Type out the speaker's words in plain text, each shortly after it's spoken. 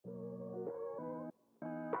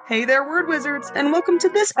Hey there, word wizards, and welcome to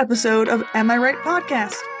this episode of Am I Right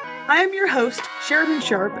podcast. I am your host, Sheridan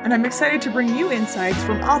Sharp, and I'm excited to bring you insights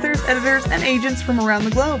from authors, editors, and agents from around the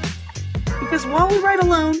globe. Because while we write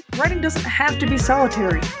alone, writing doesn't have to be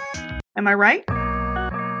solitary. Am I right?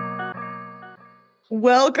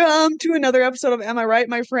 Welcome to another episode of Am I Right,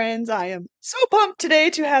 my friends? I am so pumped today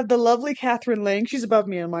to have the lovely Kathryn Lang. She's above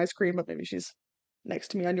me on my screen, but maybe she's next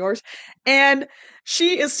to me on yours. And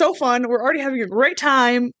she is so fun. We're already having a great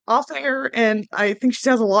time off air, and I think she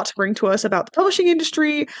has a lot to bring to us about the publishing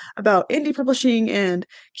industry, about indie publishing, and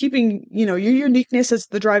keeping, your uniqueness as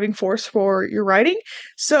the driving force for your writing.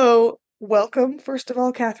 So, welcome, first of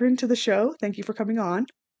all, Kathryn, to the show. Thank you for coming on.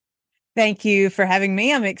 Thank you for having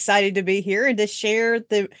me. I'm excited to be here and to share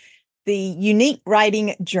the unique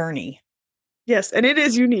writing journey. Yes, and it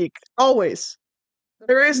is unique, always.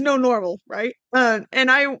 There is no normal, right? And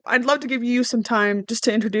I'd love to give you some time just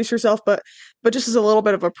to introduce yourself, but just as a little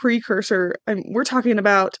bit of a precursor, we're talking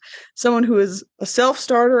about someone who is a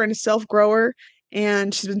self-starter and a self-grower,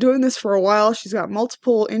 and she's been doing this for a while. She's got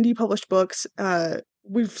multiple indie published books.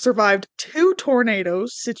 We've survived 2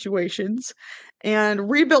 tornadoes situations and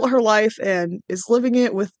rebuilt her life and is living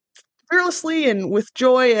it with fearlessly and with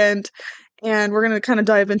joy, and we're going to kind of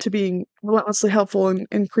dive into being relentlessly helpful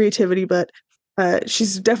and creativity, but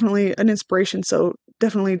she's definitely an inspiration. So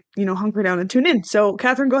definitely, hunker down and tune in. So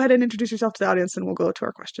Kathryn, go ahead and introduce yourself to the audience and we'll go to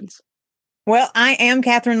our questions. Well, I am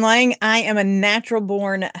Kathryn Lang. I am a natural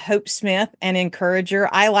born hope smith and encourager.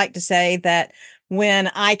 I like to say that when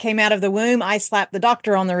I came out of the womb, I slapped the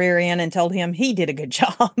doctor on the rear end and told him he did a good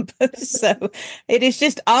job. So it has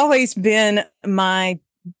just always been my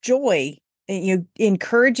joy.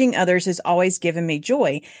 Encouraging others has always given me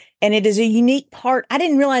joy. And it is a unique part. I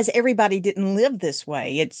didn't realize everybody didn't live this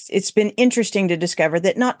way. It's been interesting to discover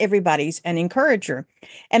that not everybody's an encourager.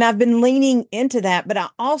 And I've been leaning into that, but I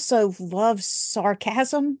also love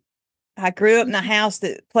sarcasm. I grew up in a house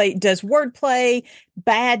that does wordplay,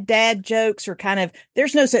 bad dad jokes, or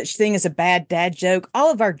there's no such thing as a bad dad joke.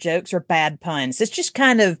 All of our jokes are bad puns. It's just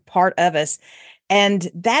kind of part of us.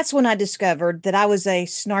 And that's when I discovered that I was a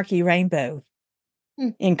snarky rainbow.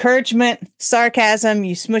 Encouragement, sarcasm,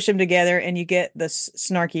 you smush them together and you get the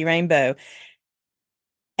snarky rainbow.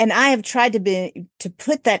 And I have tried to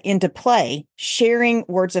put that into play, sharing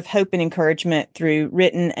words of hope and encouragement through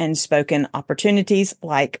written and spoken opportunities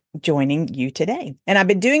like joining you today. And I've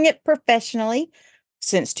been doing it professionally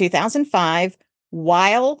since 2005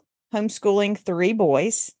 while homeschooling 3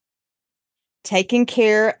 boys, taking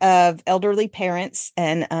care of elderly parents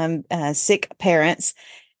and sick parents,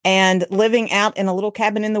 and living out in a little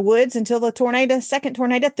cabin in the woods until the second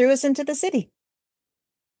tornado threw us into the city.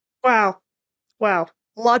 Wow. A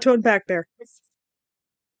lot to unpack there.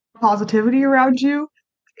 Positivity around you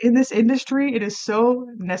in this industry, it is so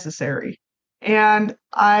necessary. And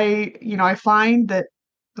I find that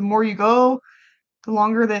the more you go, the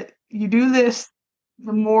longer that you do this,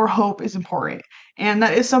 the more hope is important. And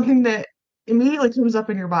that is something that immediately comes up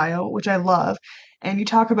in your bio, which I love. And you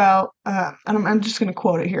talk about, and I'm just going to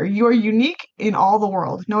quote it here. You are unique in all the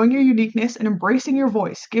world. Knowing your uniqueness and embracing your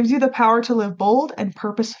voice gives you the power to live bold and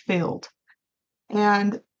purpose-filled.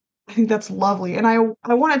 And I think that's lovely. And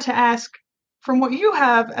I wanted to ask, from what you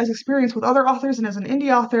have as experience with other authors and as an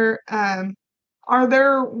indie author, are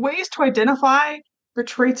there ways to identify the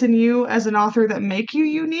traits in you as an author that make you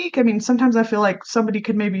unique? I mean, sometimes I feel like somebody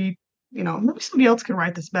could maybe somebody else can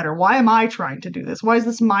write this better. Why am I trying to do this? Why is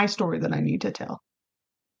this my story that I need to tell?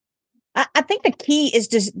 I think the key is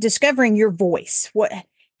discovering your voice.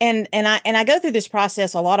 I go through this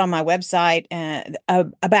process a lot on my website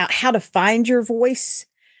about how to find your voice,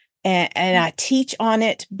 and I teach on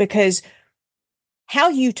it because how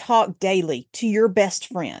you talk daily to your best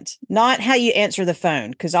friend, not how you answer the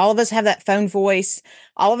phone, because all of us have that phone voice.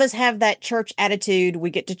 All of us have that church attitude. We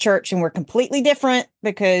get to church and we're completely different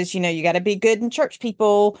because, you got to be good in church,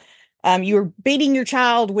 people. You're beating your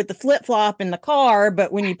child with the flip-flop in the car,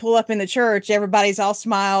 but when you pull up in the church, everybody's all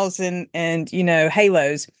smiles and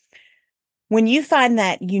halos. When you find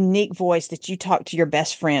that unique voice that you talk to your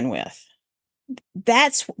best friend with,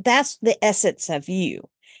 that's the essence of you.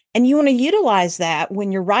 And you want to utilize that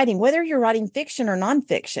when you're writing, whether you're writing fiction or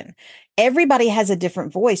nonfiction. Everybody has a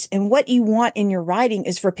different voice. And what you want in your writing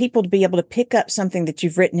is for people to be able to pick up something that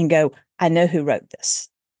you've written and go, I know who wrote this.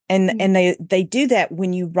 And they do that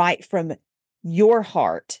when you write from your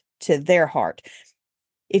heart to their heart.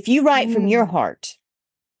 If you write from your heart,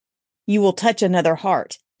 you will touch another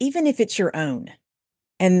heart, even if it's your own.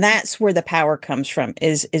 And that's where the power comes from,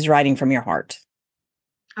 is writing from your heart.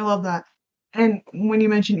 I love that. And when you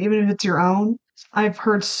mentioned even if it's your own, I've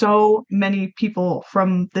heard so many people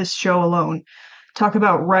from this show alone talk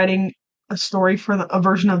about writing a story for a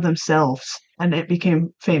version of themselves, and it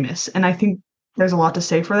became famous. And I think there's a lot to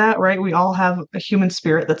say for that, right? We all have a human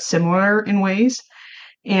spirit that's similar in ways,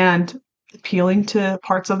 and appealing to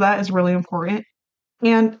parts of that is really important.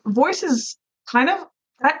 And voice is kind of,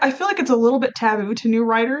 I feel like it's a little bit taboo to new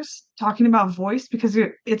writers talking about voice because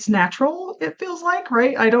it's natural, it feels like,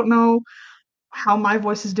 right? I don't know how my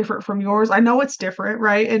voice is different from yours. I know it's different,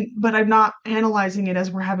 right? And but I'm not analyzing it as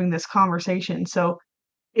we're having this conversation. So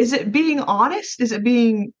is it being honest? Is it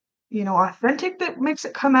being, authentic that makes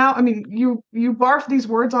it come out? I mean, you barf these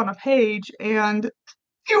words on a page and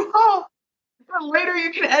you hope that later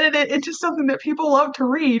you can edit it into something that people love to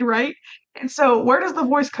read, right? And so where does the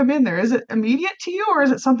voice come in there? Is it immediate to you or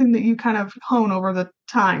is it something that you kind of hone over the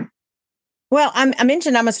time? Well, I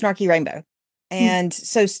mentioned I'm a snarky rainbow. Mm, And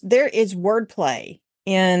so there is wordplay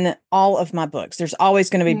in all of my books. There's always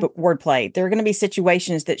going to be mm, wordplay. There are going to be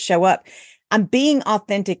situations that show up. I'm being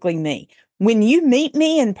authentically me. When you meet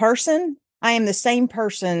me in person, I am the same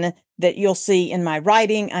person that you'll see in my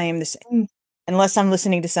writing. I am the same, mm, unless I'm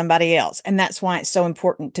listening to somebody else. And that's why it's so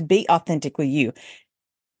important to be authentically you.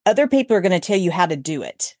 Other people are going to tell you how to do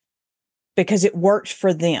it because it worked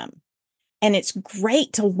for them. And it's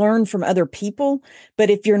great to learn from other people. But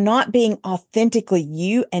if you're not being authentically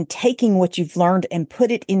you and taking what you've learned and put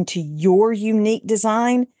it into your unique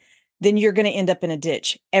design, then you're going to end up in a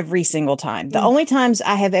ditch every single time. The mm, only times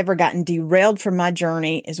I have ever gotten derailed from my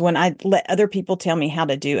journey is when I let other people tell me how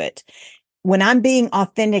to do it. When I'm being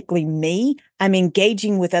authentically me, I'm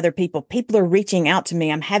engaging with other people. People are reaching out to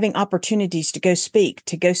me. I'm having opportunities to go speak,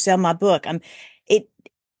 to go sell my book.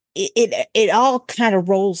 It, it all kind of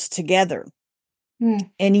rolls together. mm,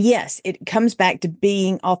 And yes, it comes back to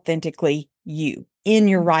being authentically you in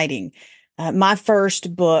your mm. writing. My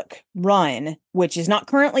first book, Run, which is not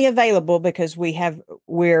currently available because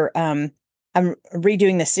I'm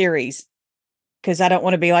redoing the series because I don't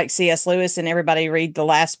want to be like C.S. Lewis and everybody read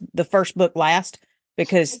the first book last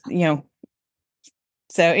because,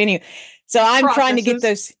 so anyway, so I'm trying to get Processes.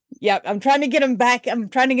 those. Yeah, I'm trying to get them back. I'm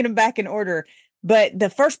trying to get them back in order. But the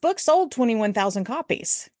first book sold 21,000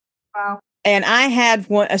 copies. Wow. And I had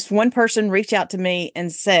one person reach out to me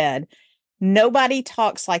and said, nobody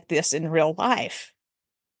talks like this in real life.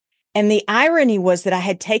 And the irony was that I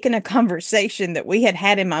had taken a conversation that we had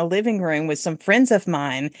had in my living room with some friends of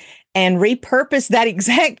mine and repurposed that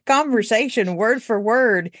exact conversation word for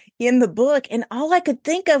word in the book. And all I could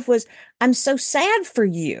think of was, I'm so sad for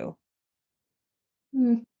you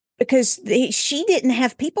Mm, because she didn't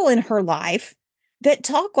have people in her life that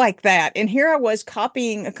talk like that. And here I was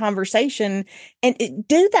copying a conversation and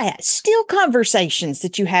do that. Still conversations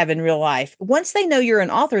that you have in real life. Once they know you're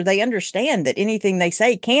an author, they understand that anything they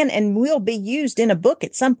say can and will be used in a book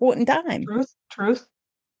at some point in time. truth, truth.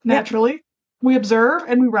 Yep. Naturally, we observe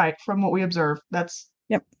and we write from what we observe. That's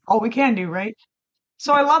Yep. all we can do, right?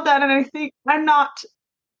 So I love that, and I think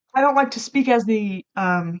I don't like to speak as the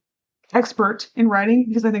expert in writing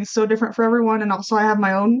because I think it's so different for everyone, and also I have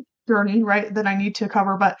my own journey, right, that I need to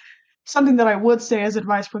cover. But something that I would say as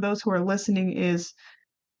advice for those who are listening is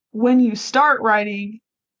when you start writing,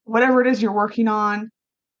 whatever it is you're working on,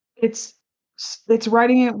 it's it's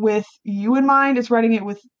writing it with you in mind. It's writing it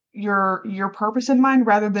with your purpose in mind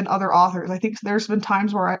rather than other authors. I think there's been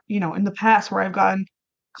times where in the past where I've gotten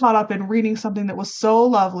caught up in reading something that was so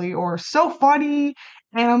lovely or so funny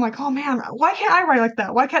and I'm like, "Oh man, why can't I write like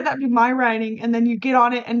that? Why can't that be my writing?" And then you get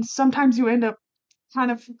on it and sometimes you end up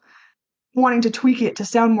kind of wanting to tweak it to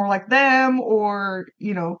sound more like them or,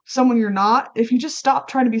 someone you're not. If you just stop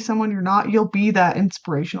trying to be someone you're not, you'll be that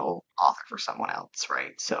inspirational author for someone else,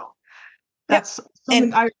 right? So Yep. that's And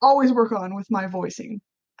something I always work on with my voicing.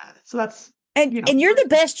 So that's, and you're the first.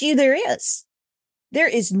 best you there is. There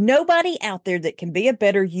is nobody out there that can be a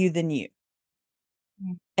better you than you.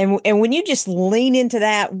 And when you just lean into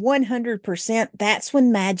that 100%, that's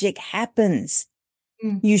when magic happens.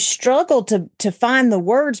 Mm, You struggle to find the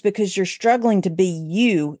words because you're struggling to be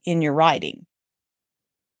you in your writing.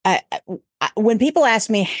 I, when people ask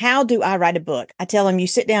me, how do I write a book? I tell them you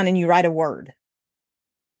sit down and you write a word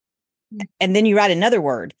mm, and then you write another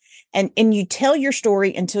word and you tell your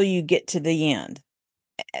story until you get to the end.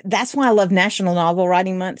 That's why I love National Novel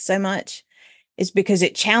Writing Month so much is because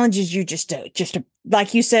it challenges you just to,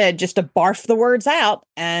 like you said, just to barf the words out.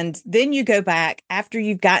 And then you go back after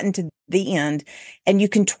you've gotten to the end and you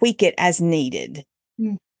can tweak it as needed,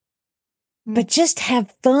 mm, but mm. just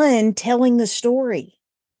have fun telling the story.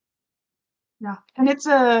 Yeah. And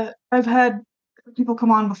I've had people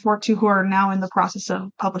come on before too who are now in the process of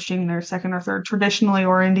publishing their second or third, traditionally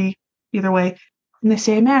or indie, either way. And they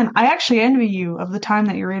say, man, I actually envy you of the time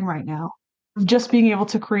that you're in right now, of just being able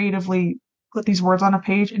to creatively put these words on a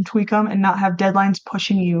page and tweak them and not have deadlines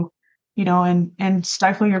pushing you, and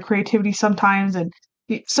stifling your creativity sometimes. And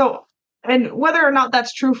so, and whether or not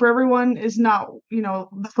that's true for everyone is not,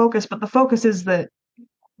 the focus, but the focus is that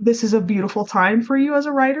this is a beautiful time for you as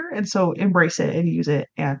a writer. And so embrace it and use it.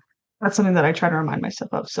 And that's something that I try to remind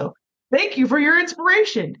myself of. So thank you for your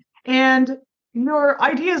inspiration and your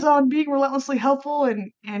ideas on being relentlessly helpful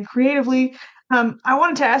and creatively. I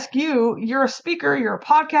wanted to ask you, you're a speaker, you're a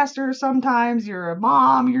podcaster sometimes, you're a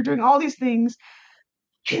mom, you're doing all these things.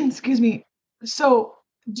 Excuse me. So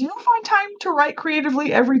do you find time to write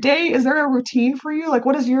creatively every day? Is there a routine for you? Like,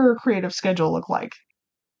 what does your creative schedule look like?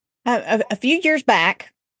 A few years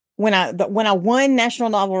back, when I won National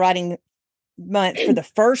Novel Writing Month for the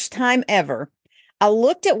first time ever, I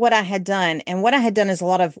looked at what I had done, and what I had done is a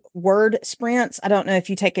lot of word sprints. I don't know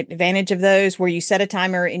if you take advantage of those, where you set a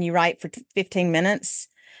timer and you write for 15 minutes,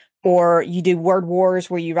 or you do word wars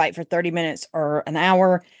where you write for 30 minutes or an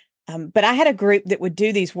hour. But I had a group that would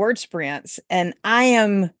do these word sprints, and I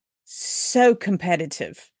am so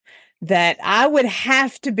competitive that I would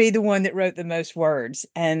have to be the one that wrote the most words.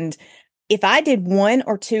 And if I did one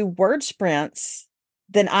or two word sprints,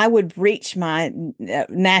 then I would reach my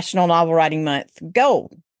National Novel Writing Month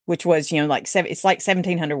goal, which was, it's like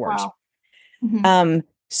 1,700 words. Wow. Hmm.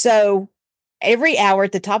 So every hour,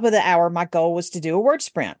 at the top of the hour, my goal was to do a word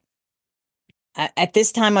sprint. At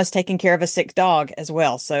this time, I was taking care of a sick dog as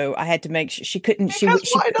well, so I had to make sure she couldn't. Because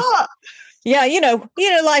why not?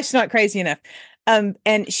 Yeah, life's not crazy enough.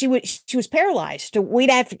 And she was paralyzed. So we'd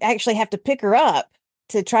actually have to pick her up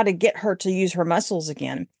to try to get her to use her muscles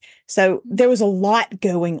again. So there was a lot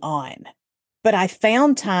going on, but I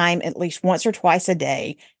found time at least once or twice a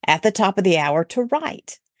day at the top of the hour to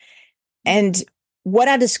write. And what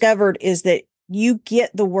I discovered is that you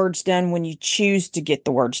get the words done when you choose to get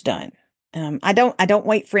the words done. I don't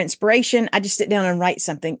wait for inspiration. I just sit down and write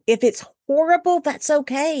something. If it's horrible, that's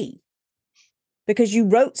okay, because you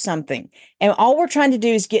wrote something, and all we're trying to do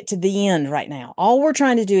is get to the end right now. All we're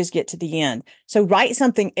trying to do is get to the end. So write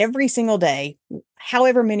something every single day,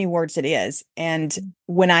 however many words it is. And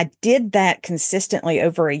when I did that consistently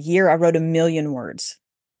over a year, I wrote 1,000,000 words.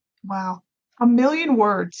 Wow. 1,000,000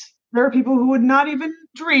 words. There are people who would not even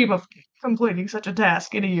dream of completing such a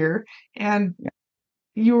task in a year. And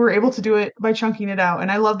you were able to do it by chunking it out.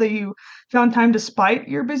 And I love that you found time despite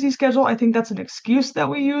your busy schedule. I think that's an excuse that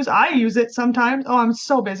we use. I use it sometimes. Oh, I'm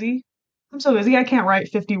so busy. I'm so busy. I can't write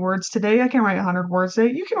 50 words today. I can't write 100 words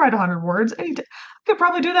today. You can write 100 words. I could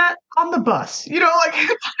probably do that on the bus.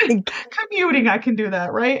 Like commuting, I can do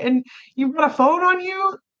that, right? And you've got a phone on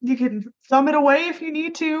you. You can thumb it away if you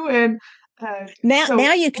need to. And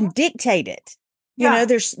now you can dictate it. yeah,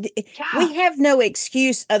 We have no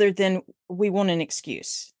excuse other than we want an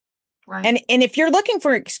excuse. right. And if you're looking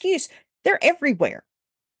for an excuse, they're everywhere.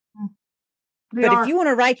 But if you want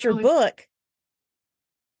to write your book,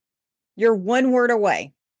 you're one word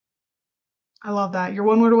away. I love that. You're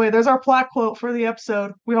one word away. There's our plaque quote for the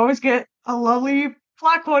episode. We always get a lovely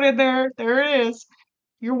plaque quote in there. There it is.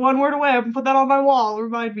 You're one word away. I'm gonna put that on my wall.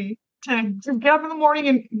 Remind me to get up in the morning,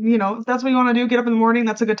 and if that's what you want to do, get up in the morning.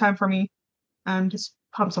 That's a good time for me. And just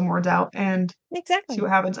pump some words out and Exactly. see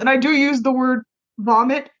what happens. And I do use the word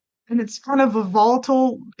vomit, and it's kind of a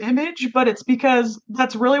volatile image, but it's because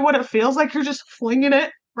that's really what it feels like. You're just flinging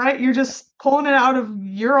it, right? You're just pulling it out of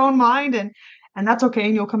your own mind, and that's okay.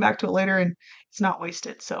 And you'll come back to it later, and it's not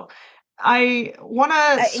wasted. So I want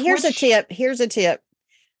to Here's a tip.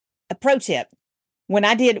 A pro tip. When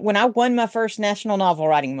I won my first National Novel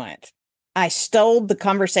Writing Month, I stole the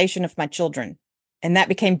conversation of my children, and that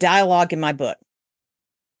became dialogue in my book.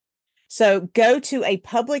 So go to a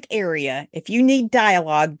public area. If you need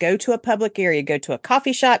dialogue, go to a public area, go to a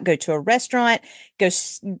coffee shop, go to a restaurant, go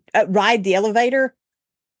ride the elevator.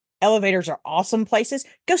 Elevators are awesome places.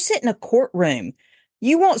 Go sit in a courtroom.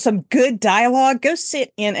 You want some good dialogue? Go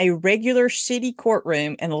sit in a regular city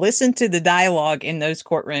courtroom and listen to the dialogue in those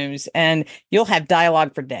courtrooms, and you'll have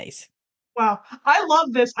dialogue for days. Wow. I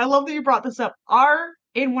love this. I love that you brought this up.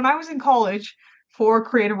 When I was in college for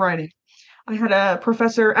creative writing, I had a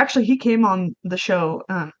professor, actually he came on the show.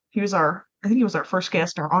 I think he was our first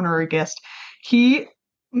guest, our honorary guest. He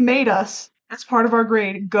made us, as part of our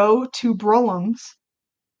grade, go to Brolam's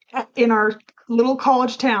in our little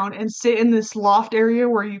college town and sit in this loft area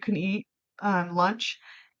where you can eat lunch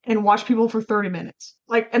and watch people for 30 minutes.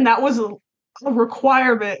 And that was a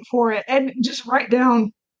requirement for it. And just write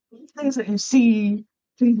down things that you see,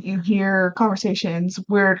 things that you hear, conversations,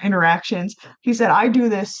 weird interactions. He said, I do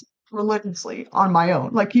this religiously on my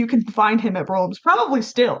own. Like you can find him at Brome's probably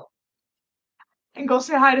still and go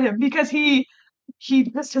say hi to him because he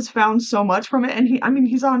just has found so much from it. And I mean,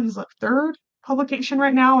 he's on his like third publication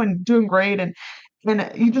right now and doing great. And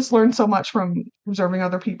you just learn so much from observing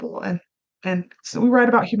other people. And so we write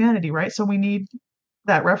about humanity, right? So we need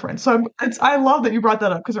that reference. So I love that you brought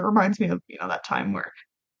that up because it reminds me of, that time where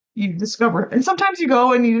you discover, and sometimes you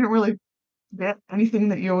go and you didn't really get anything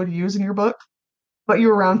that you would use in your book, but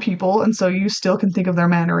you're around people. And so you still can think of their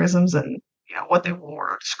mannerisms and, what they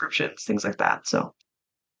wore, descriptions, things like that. So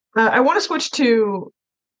I want to switch to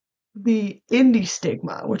the indie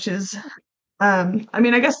stigma, which is, I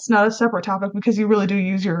mean, I guess it's not a separate topic because you really do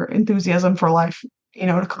use your enthusiasm for life,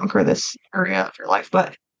 to conquer this area of your life.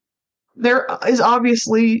 But there is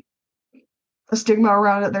obviously a stigma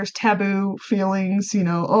around it. There's taboo feelings,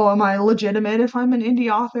 oh, am I legitimate if I'm an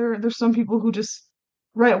indie author? There's some people who just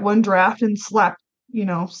write one draft and slap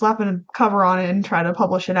a cover on it and try to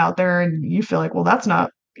publish it out there. And you feel like, well, that's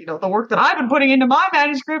not, the work that I've been putting into my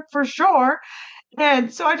manuscript for sure.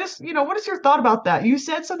 And so I just, what is your thought about that? You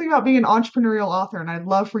said something about being an entrepreneurial author, and I'd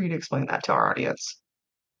love for you to explain that to our audience.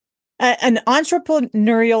 An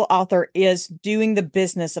entrepreneurial author is doing the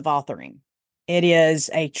business of authoring. It is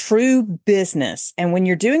a true business. And when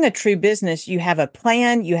you're doing a true business, you have a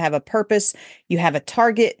plan, you have a purpose, you have a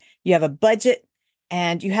target, you have a budget,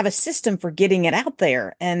 and you have a system for getting it out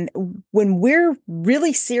there. And when we're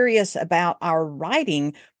really serious about our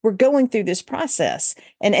writing, we're going through this process.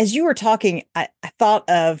 And as you were talking, I thought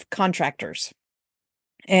of contractors.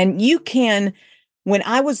 And when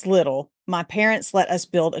I was little, my parents let us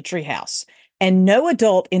build a treehouse. And no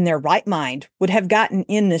adult in their right mind would have gotten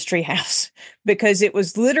in this treehouse because it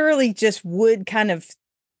was literally just wood kind of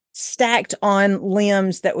stacked on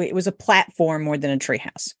limbs it was a platform more than a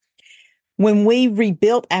treehouse. When we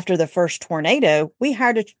rebuilt after the first tornado, we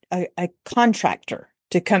hired a contractor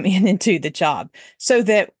to come in and do the job so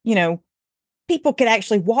that, people could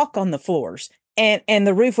actually walk on the floors and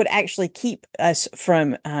the roof would actually keep us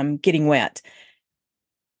from getting wet.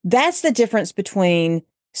 That's the difference between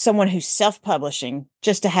someone who's self-publishing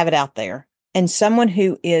just to have it out there and someone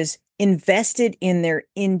who is invested in their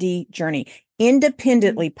indie journey.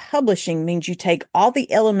 Independently publishing means you take all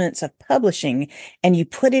the elements of publishing and you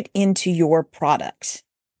put it into your product.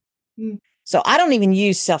 Mm. So I don't even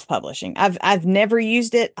use self-publishing. I've never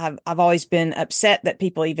used it. I've always been upset that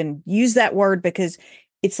people even use that word because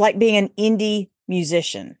it's like being an indie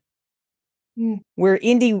musician. Mm. We're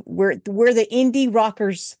the indie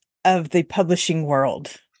rockers of the publishing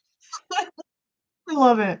world. I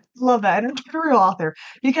love it. Love that. An entrepreneurial author.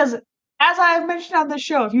 Because as I have mentioned on this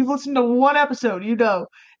show, if you've listened to one episode, you know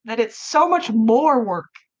that it's so much more work.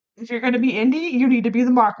 If you're going to be indie, you need to be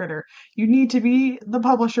the marketer. You need to be the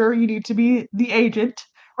publisher. You need to be the agent,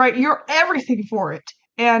 right? You're everything for it.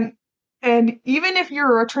 And even if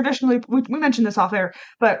you're a we mentioned this off air,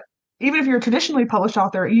 but even if you're a traditionally published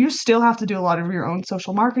author, you still have to do a lot of your own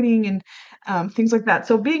social marketing and things like that.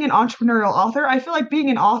 So being an entrepreneurial author, I feel like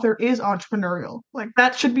being an author is entrepreneurial. Like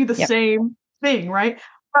that should be the Yep. same thing, right?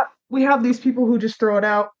 But we have these people who just throw it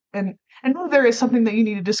out and know there is something that you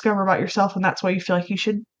need to discover about yourself, and that's why you feel like you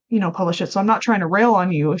should, publish it. So I'm not trying to rail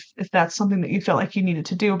on you if that's something that you felt like you needed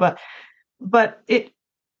to do, but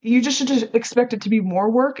you just should just expect it to be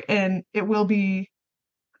more work, and it will be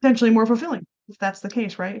potentially more fulfilling if that's the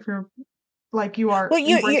case, right? If you're like you are Well,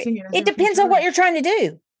 embracing it as it your depends future. on what you're trying to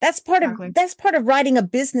do. Exactly. That's part of writing a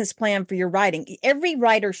business plan for your writing. Every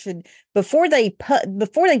writer should, before they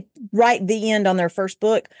write the end on their first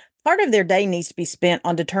book, part of their day needs to be spent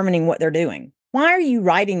on determining what they're doing. Why are you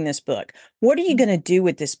writing this book? What are you going to do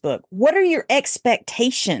with this book? What are your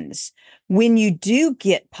expectations when you do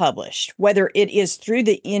get published, whether it is through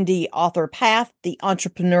the indie author path, the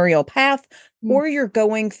entrepreneurial path, or you're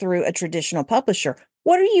going through a traditional publisher?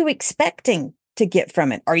 What are you expecting to get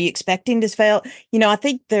from it? Are you expecting to fail? I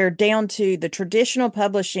think they're down to the traditional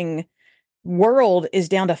publishing world is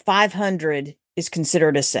down to 500 is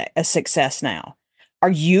considered a success now. Are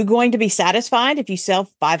you going to be satisfied if you sell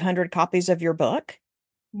 500 copies of your book?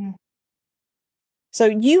 Mm. So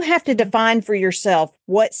you have to define for yourself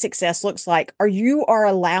what success looks like, or you are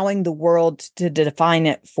allowing the world to define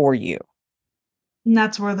it for you. And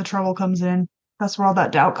that's where the trouble comes in. That's where all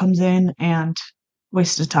that doubt comes in and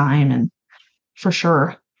waste of time, and for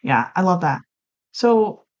sure. Yeah, I love that.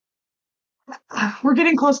 So we're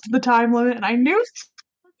getting close to the time limit, and I knew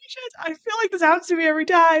I feel like this happens to me every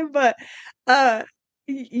time, but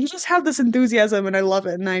you just have this enthusiasm and I love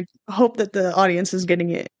it, and I hope that the audience is getting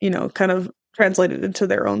it, kind of translated into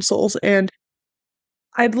their own souls. And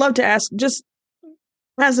I'd love to ask, just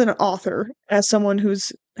as an author, as someone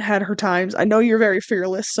who's had her times, I know you're very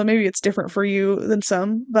fearless, so maybe it's different for you than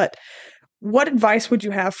some, but what advice would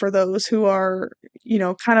you have for those who are,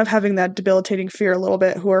 kind of having that debilitating fear a little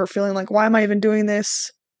bit, who are feeling like, why am I even doing this?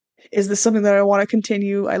 Is this something that I want to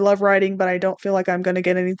continue? I love writing, but I don't feel like I'm going to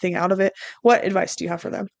get anything out of it. What advice do you have for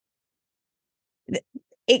them?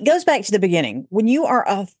 It goes back to the beginning. When you are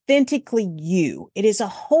authentically you, it is a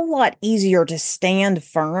whole lot easier to stand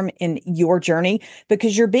firm in your journey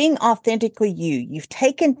because you're being authentically you. You've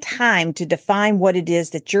taken time to define what it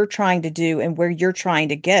is that you're trying to do and where you're trying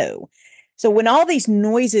to go. So when all these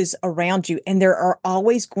noises around you, and there are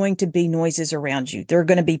always going to be noises around you, there are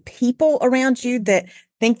going to be people around you that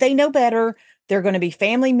think they know better. There are going to be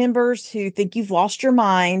family members who think you've lost your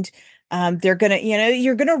mind. They're going to,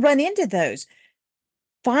 you're going to run into those.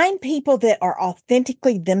 Find people that are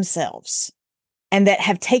authentically themselves and that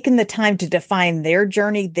have taken the time to define their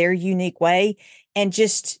journey, their unique way, and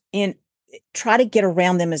try to get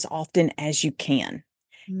around them as often as you can.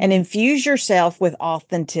 And infuse yourself with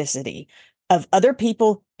authenticity of other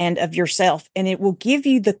people and of yourself. And it will give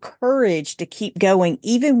you the courage to keep going,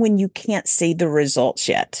 even when you can't see the results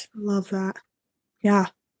yet. I love that. Yeah,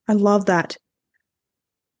 I love that.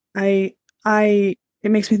 It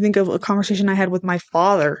makes me think of a conversation I had with my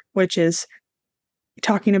father, which is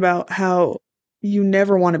talking about how you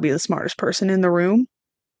never want to be the smartest person in the room.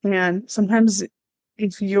 And sometimes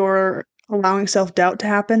if you're allowing self-doubt to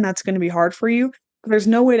happen, that's going to be hard for you. There's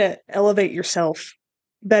no way to elevate yourself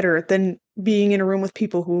better than being in a room with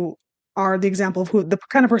people who are the example of the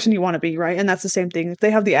kind of person you want to be, right? And that's the same thing. If they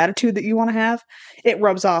have the attitude that you want to have, it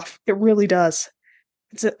rubs off. It really does.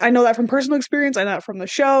 I know that from personal experience. I know that from the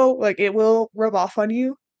show. Like, it will rub off on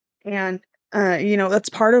you. And, that's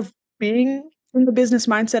part of being in the business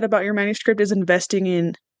mindset about your manuscript, is investing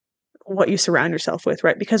in what you surround yourself with,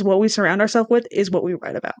 right? Because what we surround ourselves with is what we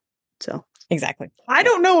write about. So exactly. I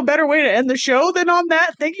don't know a better way to end the show than on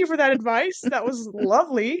that. Thank you for that advice. That was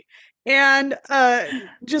lovely. And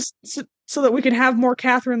just so that we can have more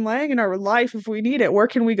Kathryn Lang in our life if we need it, where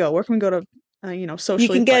can we go? Where can we go to,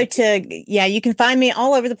 socially? You can go you can find me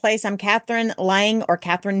all over the place. I'm Kathryn Lang or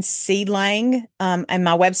Kathryn C. Lang. And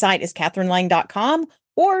my website is kathrynlang.com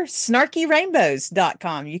or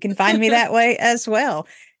snarkyrainbows.com. You can find me that way as well.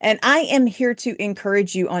 And I am here to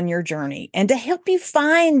encourage you on your journey and to help you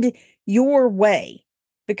find your way.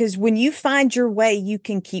 Because when you find your way, you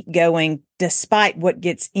can keep going despite what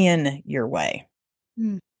gets in your way.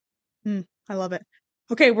 I love it.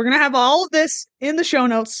 Okay, we're going to have all of this in the show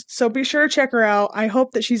notes, so be sure to check her out. I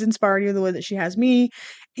hope that she's inspired you the way that she has me,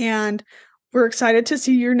 and we're excited to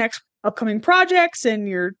see your next upcoming projects and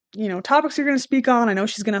your, topics you're going to speak on. I know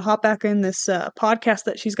she's going to hop back in this podcast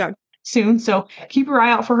that she's got soon, so keep your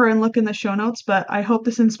eye out for her and look in the show notes, but I hope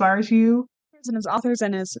this inspires you and as authors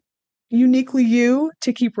and as uniquely you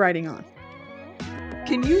to keep writing on.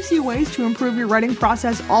 Can you see ways to improve your writing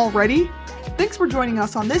process already? Thanks for joining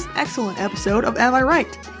us on this excellent episode of Am I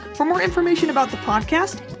Right? For more information about the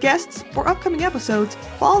podcast, guests, or upcoming episodes,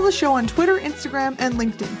 follow the show on Twitter, Instagram, and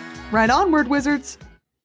LinkedIn. Right on, Word Wizards!